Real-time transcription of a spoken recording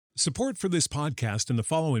Support for this podcast and the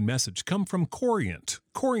following message come from Corient.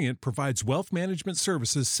 Corient provides wealth management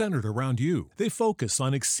services centered around you. They focus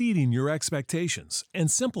on exceeding your expectations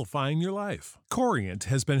and simplifying your life. Corient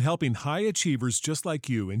has been helping high achievers just like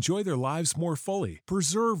you enjoy their lives more fully,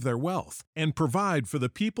 preserve their wealth, and provide for the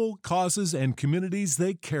people, causes, and communities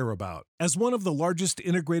they care about. As one of the largest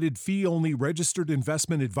integrated fee-only registered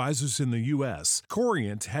investment advisors in the U.S.,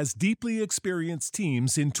 Corient has deeply experienced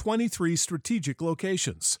teams in 23 strategic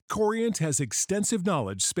locations. Corient has extensive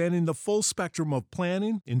knowledge spanning the full spectrum of planning,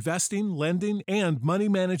 investing, lending, and money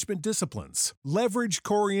management disciplines. Leverage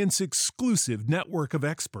Corient's exclusive network of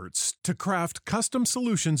experts to craft custom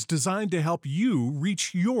solutions designed to help you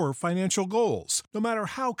reach your financial goals, no matter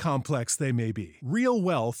how complex they may be. Real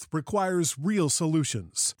wealth requires real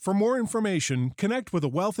solutions. For more information, connect with a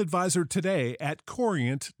wealth advisor today at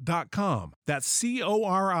Corient.com. That's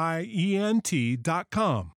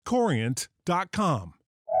Corient.com. Corient.com.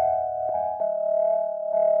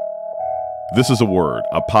 This is A Word,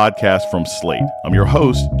 a podcast from Slate. I'm your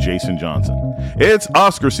host, Jason Johnson. It's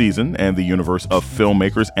Oscar season, and the universe of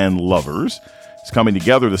filmmakers and lovers is coming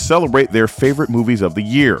together to celebrate their favorite movies of the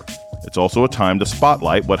year. It's also a time to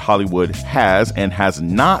spotlight what Hollywood has and has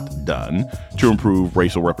not done to improve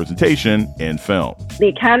racial representation in film. The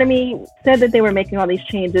Academy said that they were making all these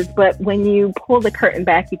changes, but when you pull the curtain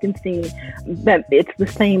back, you can see that it's the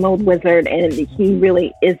same old wizard, and he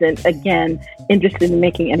really isn't, again, interested in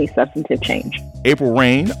making any substantive change. April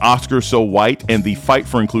Reign, Oscars So White, and the fight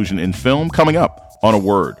for inclusion in film coming up on A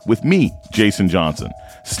Word with me, Jason Johnson.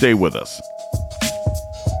 Stay with us.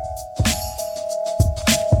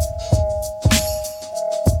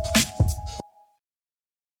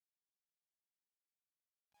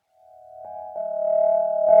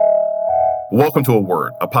 Welcome to A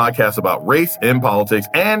Word, a podcast about race and politics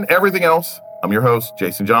and everything else. I'm your host,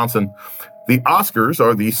 Jason Johnson. The Oscars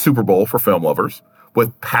are the Super Bowl for film lovers,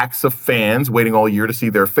 with packs of fans waiting all year to see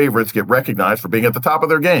their favorites get recognized for being at the top of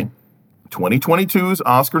their game. 2022's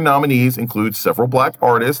Oscar nominees include several black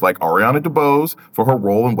artists like Ariana DeBose for her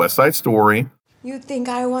role in West Side Story. You think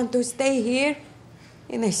I want to stay here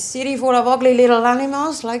in a city full of ugly little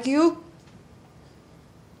animals like you?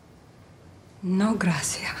 No,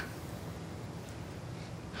 gracias.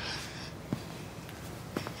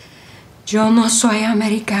 Yo no soy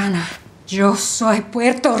americana. Yo soy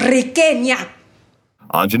puertorriqueña.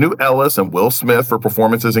 Aunjanue Ellis and Will Smith for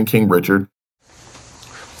performances in King Richard.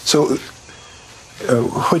 So,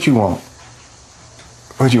 what you want?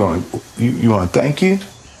 What you want? You want to thank you?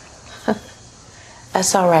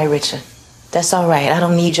 That's all right, Richard. That's all right. I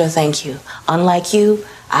don't need your thank you. Unlike you,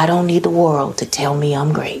 I don't need the world to tell me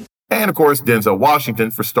I'm great. And, of course, Denzel Washington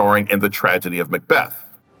for starring in The Tragedy of Macbeth.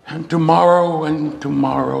 And tomorrow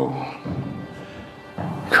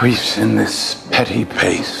creeps in this petty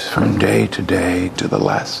pace from day to day to the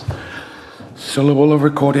last syllable of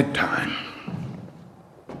recorded time.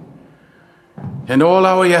 And all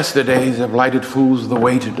our yesterdays have lighted fools the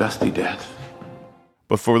way to dusty death.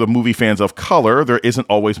 But for the movie fans of color, there isn't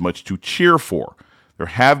always much to cheer for. There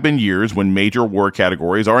have been years when major award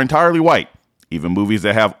categories are entirely white. Even movies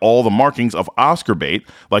that have all the markings of Oscar bait,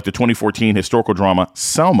 like the 2014 historical drama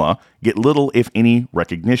Selma, get little, if any,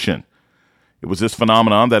 recognition. It was this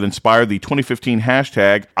phenomenon that inspired the 2015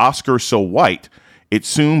 hashtag #OscarsSoWhite. It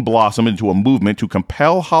soon blossomed into a movement to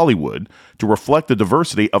compel Hollywood to reflect the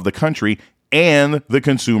diversity of the country and the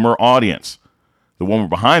consumer audience. The woman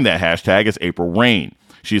behind that hashtag is April Reign.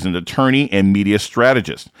 She's an attorney and media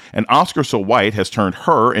strategist, and Oscar So White has turned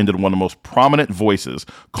her into one of the most prominent voices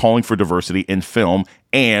calling for diversity in film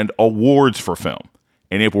and awards for film.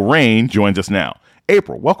 And April Reign joins us now.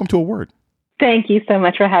 April, welcome to A Word. Thank you so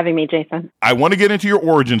much for having me, Jason. I want to get into your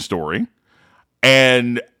origin story,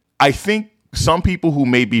 and I think some people who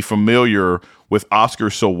may be familiar with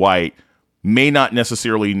Oscar So White may not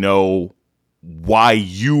necessarily know why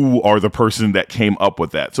you are the person that came up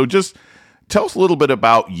with that. So just tell us a little bit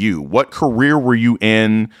about you. What career were you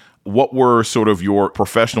in? What were sort of your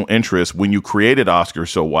professional interests when you created Oscar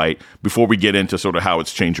So White before we get into sort of how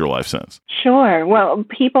it's changed your life since? Sure. Well,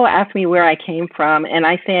 people ask me where I came from, and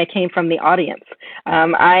I say I came from the audience.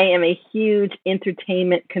 I am a huge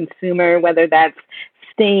entertainment consumer, whether that's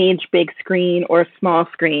stage, big screen, or small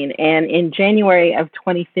screen. And in January of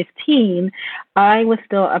 2015, I was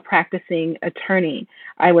still a practicing attorney.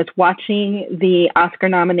 I was watching the Oscar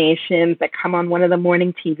nominations that come on one of the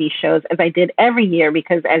morning TV shows, as I did every year,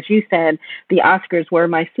 because as you said, the Oscars were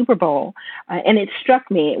my Super Bowl. And it struck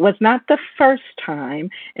me, it was not the first time,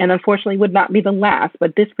 and unfortunately would not be the last,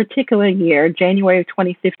 but this particular year, January of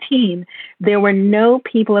 2015, there were no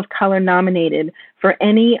people of color nominated for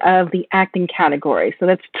any of the acting categories. So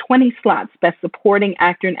that's 20 slots, Best Supporting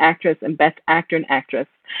Actor and Actress and Best Actor and Actress.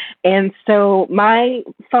 And so my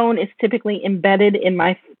phone is typically embedded in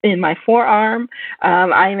my forearm.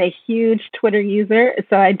 I'm a huge Twitter user,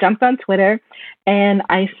 so I jumped on Twitter and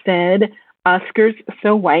I said, "Oscars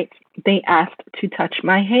so white, they asked to touch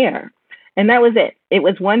my hair." And that was it. It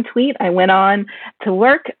was one tweet. I went on to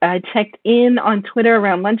work. I checked in on Twitter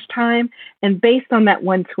around lunchtime. And based on that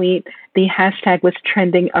one tweet, the hashtag was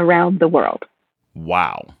trending around the world.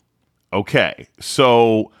 Wow. Okay.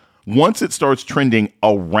 So once it starts trending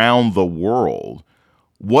around the world,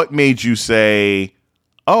 what made you say,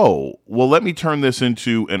 oh, well, let me turn this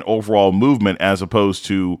into an overall movement as opposed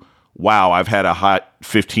to, wow, I've had a hot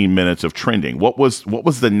 15 minutes of trending? What was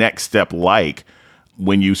the next step like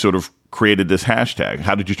when you sort of created this hashtag?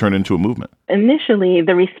 How did you turn it into a movement? Initially,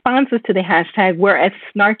 the responses to the hashtag were as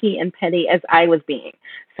snarky and petty as I was being.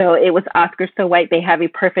 So it was Oscars so white, they have a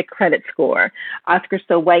perfect credit score. Oscars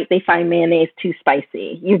so white, they find mayonnaise too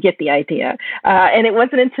spicy. You get the idea. And it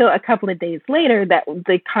wasn't until a couple of days later that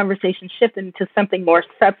the conversation shifted into something more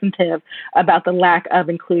substantive about the lack of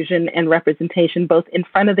inclusion and representation, both in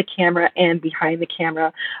front of the camera and behind the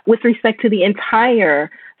camera, with respect to the entire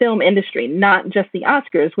film industry, not just the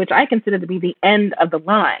Oscars, which I consider to be the end of the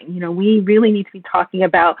line. You know, we really need to be talking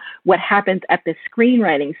about what happens at the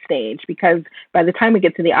screenwriting stage, because by the time we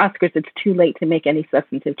get to the Oscars, it's too late to make any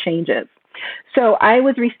substantive changes. So I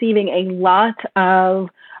was receiving a lot of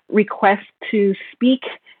requests to speak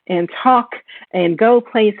and talk and go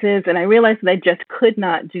places, and I realized that I just could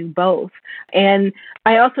not do both. And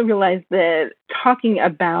I also realized that talking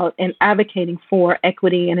about and advocating for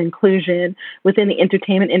equity and inclusion within the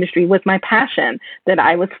entertainment industry was my passion that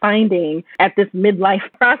I was finding at this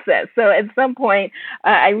midlife process. So at some point,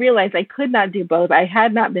 I realized I could not do both. I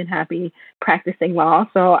had not been happy practicing law,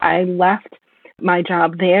 so I left my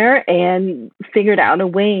job there and figured out a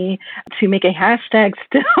way to make a hashtag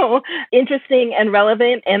still interesting and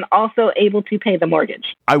relevant and also able to pay the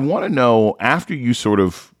mortgage. I want to know, after you sort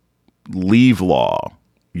of leave law,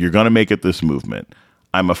 you're going to make it this movement.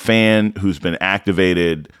 I'm a fan who's been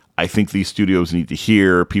activated. I think these studios need to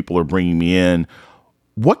hear. People are bringing me in.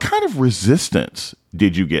 What kind of resistance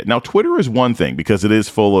did you get? Now, Twitter is one thing because it is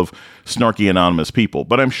full of snarky, anonymous people,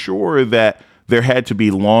 but I'm sure that there had to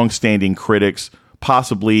be long-standing critics,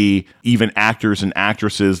 possibly even actors and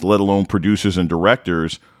actresses, let alone producers and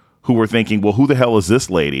directors, who were thinking, well, who the hell is this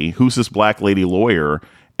lady? Who's this black lady lawyer?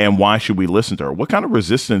 And why should we listen to her? What kind of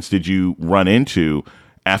resistance did you run into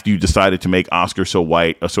after you decided to make Oscars So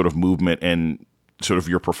White a sort of movement in sort of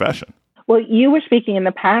your profession? Well, you were speaking in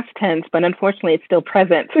the past tense, but unfortunately it's still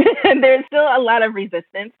present. There's still a lot of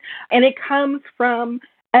resistance, and it comes from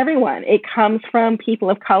everyone. It comes from people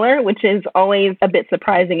of color, which is always a bit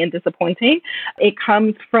surprising and disappointing. It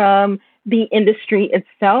comes from the industry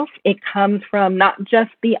itself. It comes from not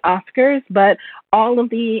just the Oscars, but all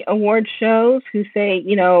of the award shows who say,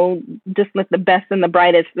 you know, just let the best and the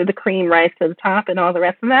brightest, the cream rise to the top and all the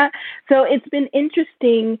rest of that. So it's been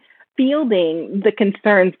interesting fielding the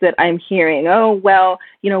concerns that I'm hearing. Oh, well,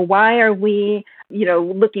 you know, why are we, you know,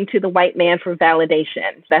 looking to the white man for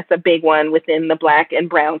validation? That's a big one within the Black and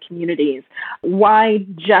brown communities. Why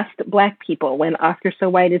just Black people when Oscars So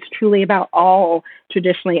White is truly about all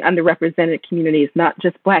traditionally underrepresented communities, not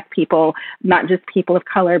just Black people, not just people of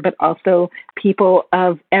color, but also people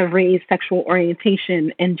of every sexual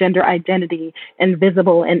orientation and gender identity and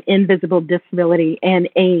visible and invisible disability and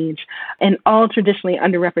age, and all traditionally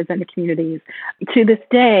underrepresented communities. To this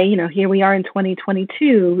day, you know, here we are in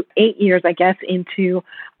 2022, 8 years, I guess, into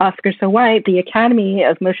Oscars So White. The Academy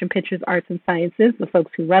of Motion Pictures Arts and Sciences, the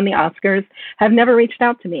folks who run the Oscars, have never reached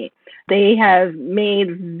out to me. They have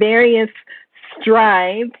made various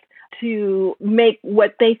strides to make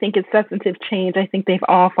what they think is substantive change. I think they've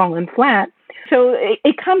all fallen flat. So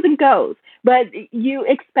it comes and goes, but you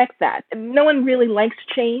expect that. No one really likes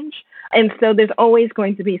change. And so there's always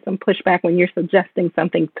going to be some pushback when you're suggesting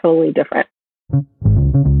something totally different.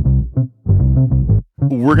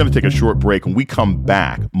 We're going to take a short break. When we come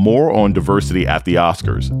back, more on diversity at the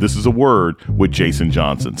Oscars. This is A Word with Jason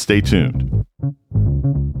Johnson. Stay tuned.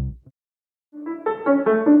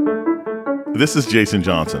 This is Jason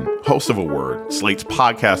Johnson, host of A Word, Slate's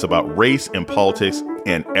podcast about race and politics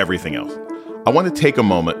and everything else. I want to take a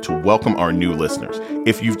moment to welcome our new listeners.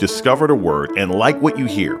 If you've discovered a word and like what you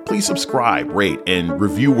hear, please subscribe, rate, and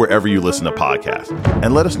review wherever you listen to podcasts.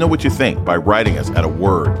 And let us know what you think by writing us at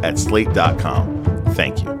aword@slate.com.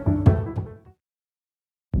 Thank you.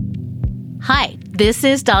 Hi, this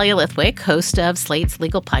is Dahlia Lithwick, host of Slate's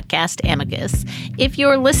legal podcast, Amicus. If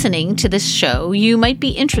you're listening to this show, you might be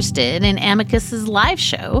interested in Amicus's live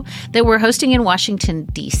show that we're hosting in Washington,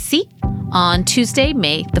 D.C. on Tuesday,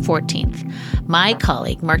 May the 14th. My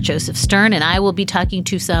colleague, Mark Joseph Stern, and I will be talking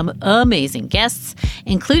to some amazing guests,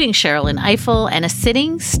 including Sherrilyn Ifill and a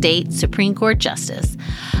sitting state Supreme Court justice,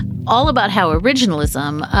 all about how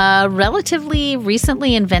originalism, a relatively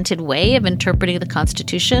recently invented way of interpreting the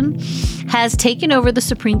Constitution, has taken over the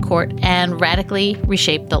Supreme Court and radically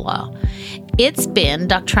reshaped the law. It's been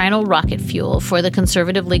doctrinal rocket fuel for the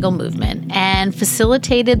conservative legal movement and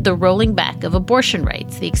facilitated the rolling back of abortion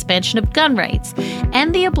rights, the expansion of gun rights,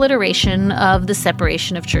 and the obliteration of the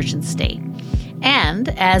separation of church and state. And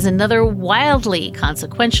as another wildly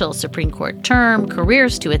consequential Supreme Court term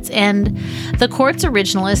careers to its end, the court's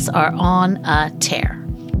originalists are on a tear.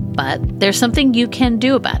 But there's something you can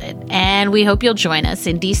do about it, and we hope you'll join us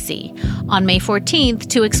in D.C. on May 14th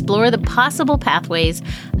to explore the possible pathways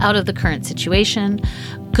out of the current situation.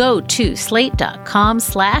 Go to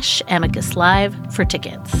slate.com/Amicus Live for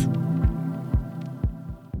tickets.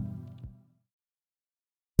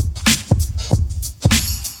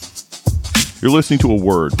 You're listening to A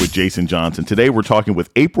Word with Jason Johnson. Today we're talking with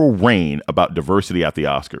April Reign about diversity at the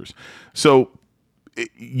Oscars. So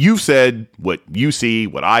you've said what you see,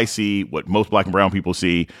 what I see, what most black and brown people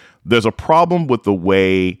see. There's a problem with the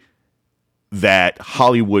way that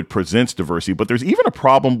Hollywood presents diversity, but there's even a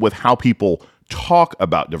problem with how people talk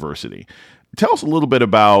about diversity. Tell us a little bit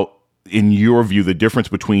about, in your view, the difference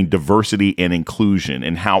between diversity and inclusion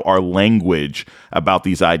and how our language about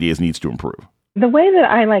these ideas needs to improve. The way that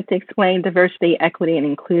I like to explain diversity, equity, and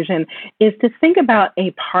inclusion is to think about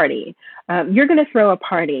a party. You're going to throw a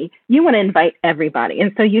party. You want to invite everybody.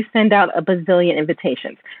 And so you send out a bazillion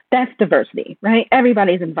invitations. That's diversity, right?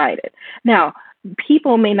 Everybody's invited. Now,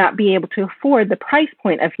 people may not be able to afford the price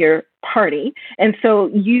point of your party. And so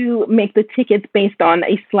you make the tickets based on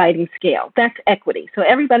a sliding scale. That's equity. So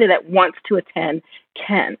everybody that wants to attend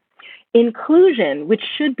can. Inclusion, which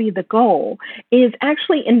should be the goal, is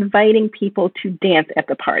actually inviting people to dance at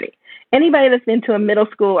the party. Anybody that's been to a middle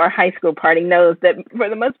school or high school party knows that for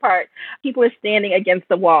the most part, people are standing against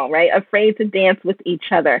the wall, right? Afraid to dance with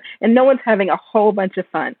each other, and no one's having a whole bunch of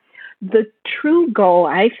fun. The true goal,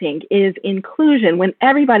 I think, is inclusion when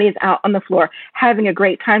everybody is out on the floor having a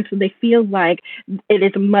great time so they feel like it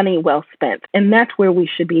is money well spent. And that's where we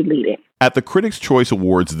should be leading. At the Critics' Choice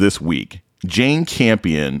Awards this week, Jane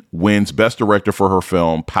Campion wins Best Director for her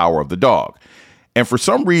film Power of the Dog. And for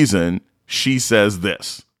some reason, she says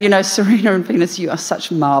this. You know, Serena and Venus, you are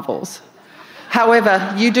such marvels.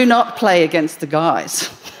 However, you do not play against the guys.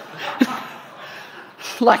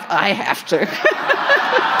 Like I have to.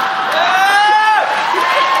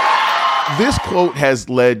 This quote has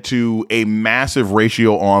led to a massive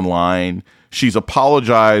ratio online. She's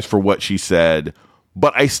apologized for what she said,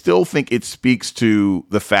 but I still think it speaks to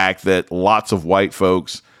the fact that lots of white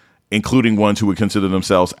folks, including ones who would consider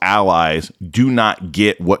themselves allies, do not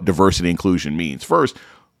get what diversity inclusion means. First,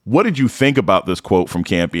 what did you think about this quote from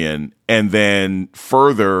Campion? And then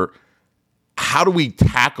further, how do we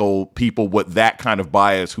tackle people with that kind of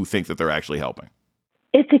bias who think that they're actually helping?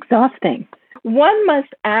 It's exhausting. One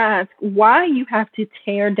must ask why you have to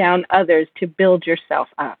tear down others to build yourself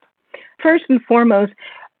up. First and foremost,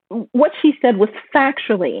 what she said was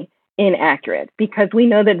factually inaccurate because we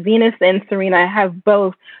know that Venus and Serena have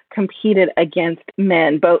both competed against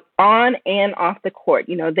men, both on and off the court.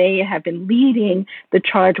 You know, they have been leading the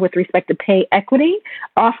charge with respect to pay equity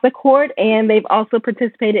off the court, and they've also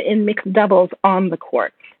participated in mixed doubles on the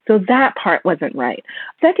court. So that part wasn't right.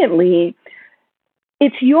 Secondly,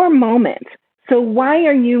 it's your moment. So why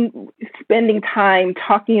are you spending time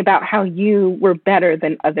talking about how you were better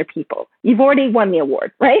than other people? You've already won the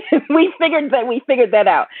award, right? We figured that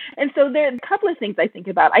out. And so there are a couple of things I think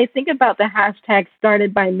about. I think about the hashtag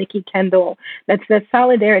started by Nikki Kendall that says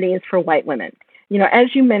solidarity is for white women. You know,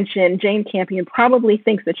 as you mentioned, Jane Campion probably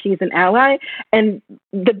thinks that she's an ally. And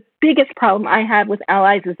the biggest problem I have with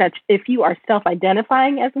allies is that if you are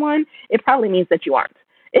self-identifying as one, it probably means that you aren't.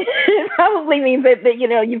 It probably means that, you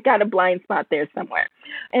know, you've got a blind spot there somewhere.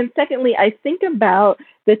 And secondly, I think about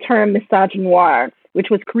the term misogynoir, which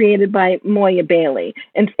was created by Moya Bailey.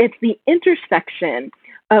 And it's the intersection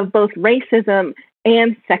of both racism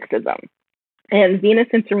and sexism. And Venus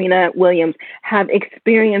and Serena Williams have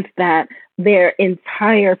experienced that their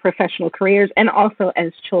entire professional careers and also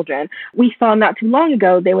as children. We saw not too long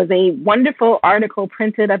ago, there was a wonderful article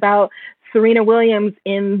printed about Serena Williams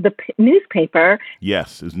in the newspaper.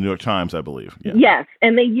 Yes, it's New York Times, I believe. Yeah. Yes,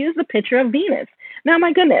 and they used a picture of Venus. Now,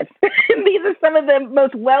 my goodness, these are some of the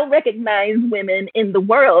most well-recognized women in the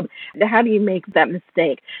world. How do you make that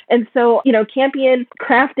mistake? And so, Campion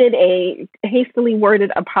crafted a hastily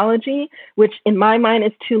worded apology, which in my mind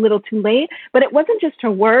is too little too late. But it wasn't just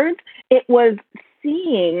her words. It was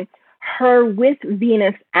seeing her with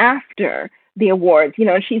Venus after the awards.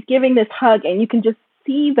 She's giving this hug, and you can just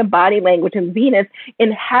see the body language of Venus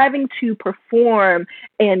in having to perform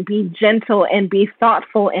and be gentle and be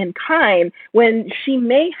thoughtful and kind when she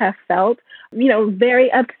may have felt,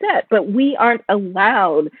 very upset. But we aren't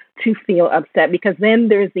allowed to feel upset because then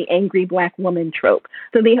there's the angry Black woman trope.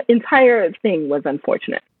 So the entire thing was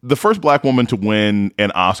unfortunate. The first Black woman to win an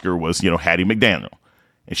Oscar was, Hattie McDaniel,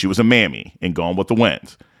 and she was a mammy in Gone with the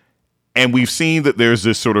Wind. And we've seen that there's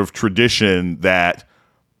this sort of tradition that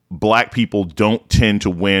Black people don't tend to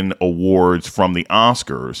win awards from the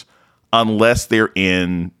Oscars unless they're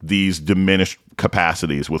in these diminished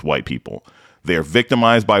capacities with white people. They're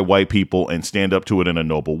victimized by white people and stand up to it in a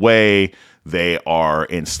noble way. They are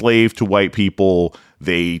enslaved to white people.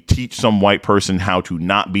 They teach some white person how to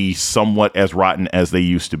not be somewhat as rotten as they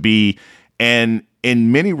used to be. And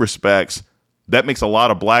in many respects, that makes a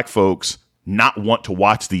lot of Black folks not want to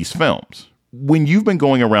watch these films. When you've been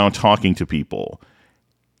going around talking to people,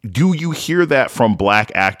 do you hear that from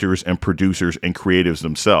Black actors and producers and creatives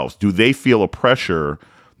themselves? Do they feel a pressure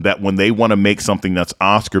that when they want to make something that's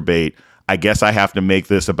Oscar bait, I guess I have to make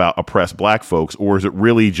this about oppressed Black folks? Or is it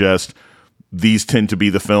really just these tend to be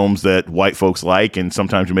the films that white folks like, and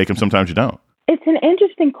sometimes you make them, sometimes you don't? It's an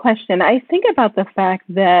interesting question. I think about the fact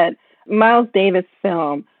that Miles Davis'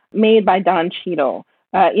 film made by Don Cheadle,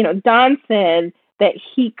 Don said that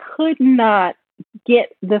he could not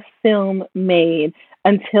get the film made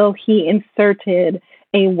until he inserted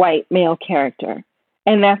a white male character.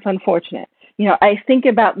 And that's unfortunate. I think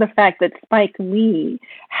about the fact that Spike Lee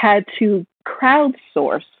had to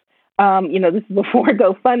crowdsource, this is before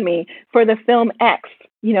GoFundMe, for the film X,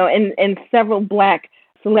 and several Black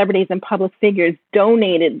celebrities and public figures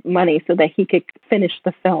donated money so that he could finish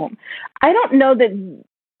the film. I don't know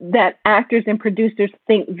that actors and producers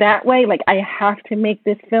think that way, like I have to make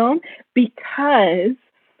this film, because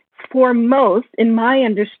for most, in my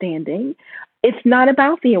understanding, it's not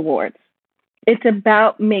about the awards. It's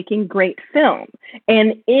about making great film.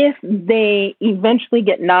 And if they eventually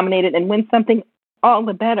get nominated and win something, all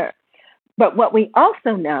the better. But what we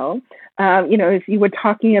also know, if you were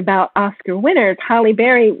talking about Oscar winners, Halle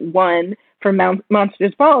Berry won for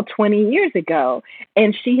Monsters Ball 20 years ago.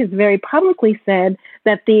 And she has very publicly said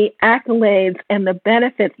that the accolades and the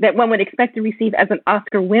benefits that one would expect to receive as an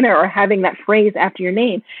Oscar winner or having that phrase after your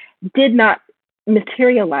name did not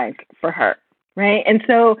materialize for her, right? And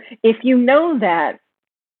so if you know that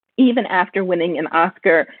even after winning an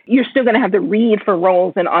Oscar, you're still going to have to read for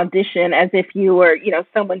roles and audition as if you were,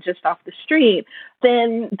 someone just off the street,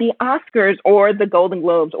 then the Oscars or the Golden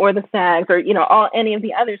Globes or the SAGs or, any of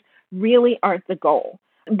the others really aren't the goal.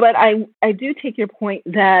 But I do take your point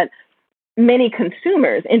that many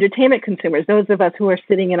consumers, entertainment consumers, those of us who are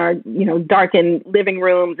sitting in our, darkened living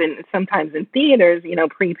rooms and sometimes in theaters,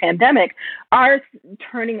 pre-pandemic, are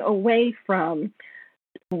turning away from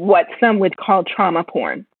what some would call trauma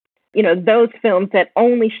porn. Those films that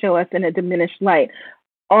only show us in a diminished light.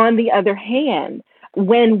 On the other hand,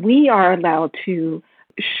 when we are allowed to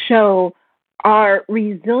show our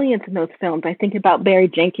resilience in those films, I think about Barry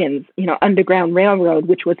Jenkins, Underground Railroad,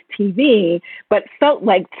 which was TV, but felt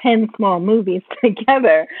like 10 small movies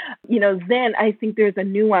together, then I think there's a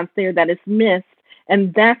nuance there that is missed.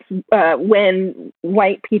 And that's when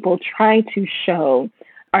white people try to show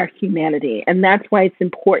our humanity. And that's why it's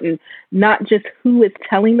important, not just who is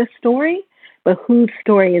telling the story, but whose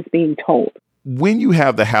story is being told. When you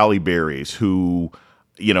have the Halle Berrys who,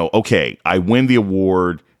 okay, I win the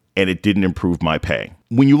award and it didn't improve my pay.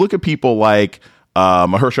 When you look at people like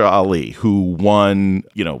Mahershala Ali, who won,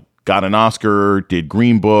 got an Oscar, did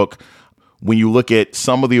Green Book, when you look at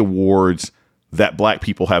some of the awards that Black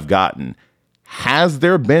people have gotten, has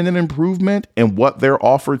there been an improvement in what they're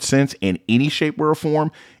offered since in any shape or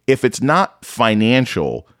form? If it's not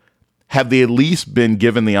financial, have they at least been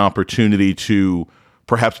given the opportunity to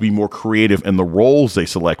perhaps be more creative in the roles they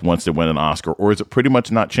select once they win an Oscar? Or is it pretty much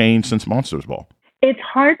not changed since Monsters Ball? It's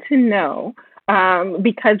hard to know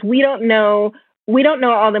because we don't know we don't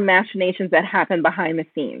know all the machinations that happen behind the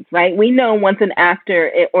scenes, right? We know once an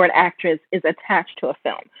actor or an actress is attached to a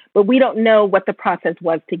film, but we don't know what the process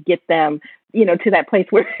was to get them, to that place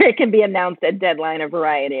where it can be announced at Deadline or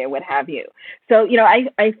Variety or what have you. So,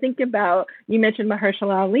 I think about, you mentioned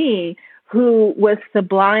Mahershala Ali, who was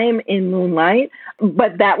sublime in Moonlight,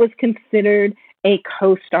 but that was considered a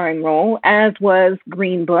co-starring role, as was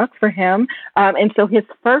Green Book for him. And so his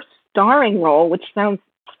first starring role, which sounds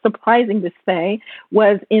surprising to say,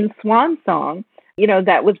 was in Swan Song,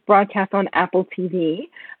 that was broadcast on Apple TV.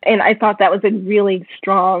 And I thought that was a really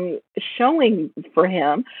strong showing for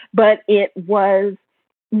him, but it was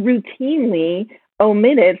routinely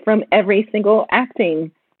omitted from every single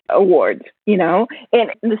acting awards, and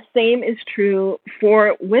the same is true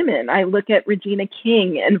for women. I look at Regina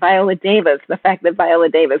King and Viola Davis. The fact that Viola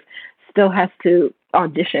Davis still has to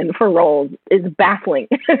audition for roles is baffling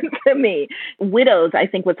to me. Widows, I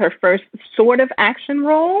think, was her first sort of action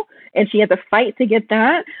role, and she had to fight to get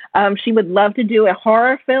that. She would love to do a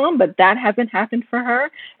horror film, but that hasn't happened for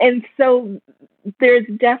her. And so there's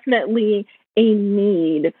definitely a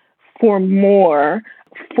need for more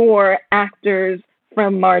for actors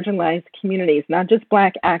from marginalized communities, not just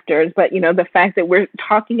Black actors, but, the fact that we're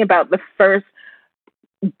talking about the first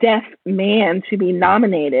deaf man to be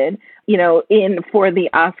nominated, for the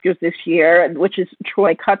Oscars this year, which is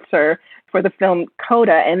Troy Kutzer for the film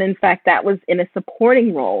Coda. And in fact, that was in a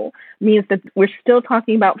supporting role, means that we're still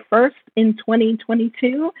talking about first in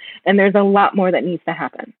 2022, and there's a lot more that needs to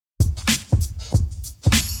happen.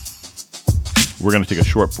 We're going to take a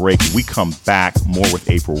short break. When we come back, more with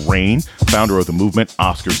April Reign, founder of the movement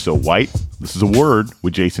Oscars So White. This is A Word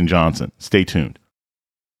with Jason Johnson. Stay tuned.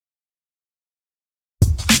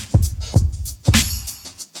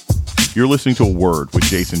 You're listening to A Word with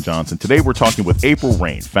Jason Johnson. Today we're talking with April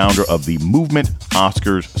Reign, founder of the movement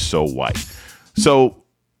Oscars So White. So,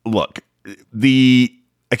 look, the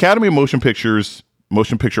Academy of Motion Picture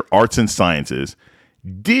Arts and Sciences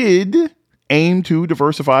did aim to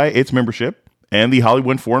diversify its membership. And the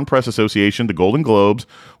Hollywood Foreign Press Association, the Golden Globes,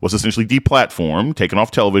 was essentially deplatformed, taken off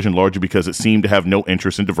television, largely because it seemed to have no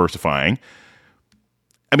interest in diversifying.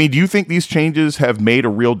 I mean, do you think these changes have made a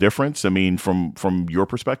real difference? I mean, from your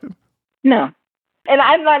perspective? No. And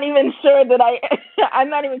I'm not even sure that I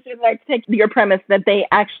take your premise that they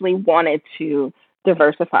actually wanted to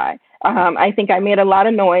diversify. I think I made a lot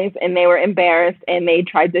of noise and they were embarrassed and they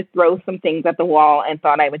tried to throw some things at the wall and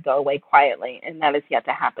thought I would go away quietly. And that is yet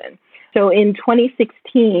to happen. So in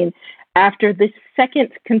 2016, after the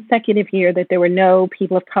second consecutive year that there were no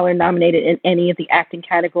people of color nominated in any of the acting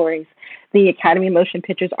categories, the Academy of Motion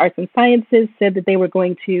Pictures Arts and Sciences said that they were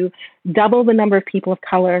going to double the number of people of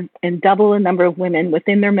color and double the number of women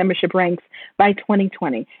within their membership ranks by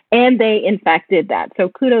 2020. And they, in fact, did that. So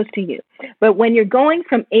kudos to you. But when you're going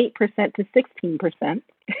from 8% to 16%,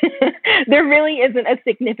 there really isn't a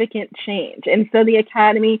significant change. And so the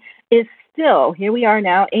Academy is still, here we are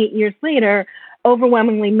now, 8 years later,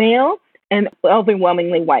 overwhelmingly male and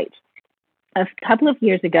overwhelmingly white. A couple of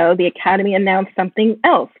years ago, the Academy announced something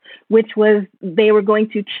else, which was they were going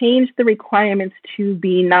to change the requirements to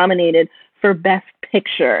be nominated for Best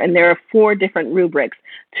Picture. And there are 4 different rubrics,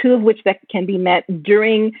 2 of which that can be met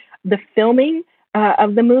during the filming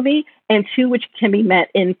of the movie, and 2 which can be met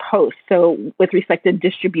in post, so with respect to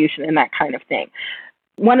distribution and that kind of thing.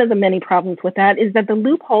 One of the many problems with that is that the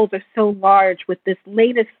loopholes are so large with this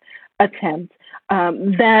latest attempt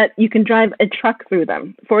that you can drive a truck through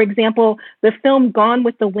them. For example, the film Gone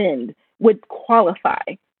with the Wind would qualify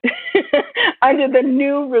under the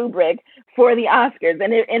new rubric for the Oscars.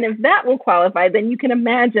 And if that will qualify, then you can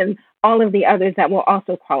imagine all of the others that will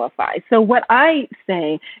also qualify. So what I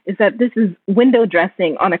say is that this is window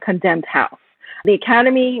dressing on a condemned house. The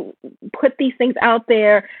Academy put these things out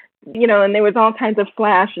there, and there was all kinds of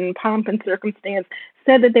flash and pomp and circumstance,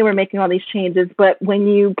 said that they were making all these changes, but when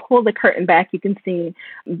you pull the curtain back, you can see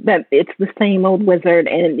that it's the same old wizard,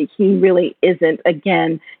 and he really isn't,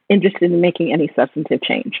 again, interested in making any substantive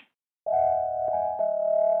change.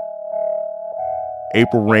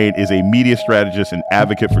 April Reign is a media strategist and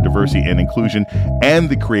advocate for diversity and inclusion and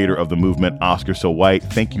the creator of the movement Oscars So White.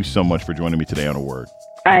 Thank you so much for joining me today on A Word.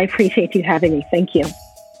 I appreciate you having me. Thank you.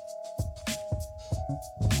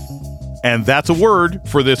 And that's A Word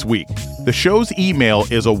for this week. The show's email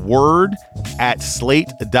is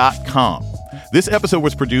aword@slate.com. This episode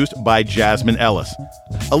was produced by Jasmine Ellis.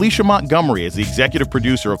 Alicia Montgomery is the executive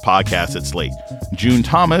producer of podcasts at Slate. June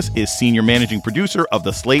Thomas is senior managing producer of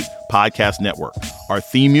the Slate Podcast Network. Our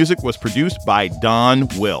theme music was produced by Don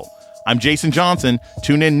Will. I'm Jason Johnson.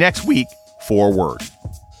 Tune in next week for A Word.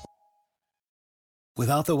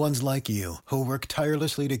 Without the ones like you, who work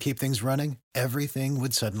tirelessly to keep things running, everything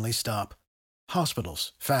would suddenly stop.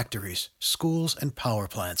 Hospitals, factories, schools, and power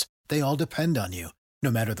plants, they all depend on you. No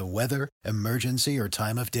matter the weather, emergency, or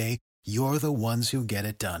time of day, you're the ones who get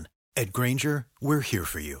it done. At Grainger, we're here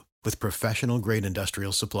for you with professional-grade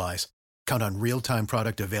industrial supplies. Count on real-time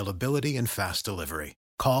product availability and fast delivery.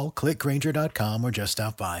 Call, click Grainger.com, or just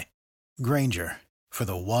stop by. Grainger, for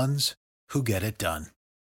the ones who get it done.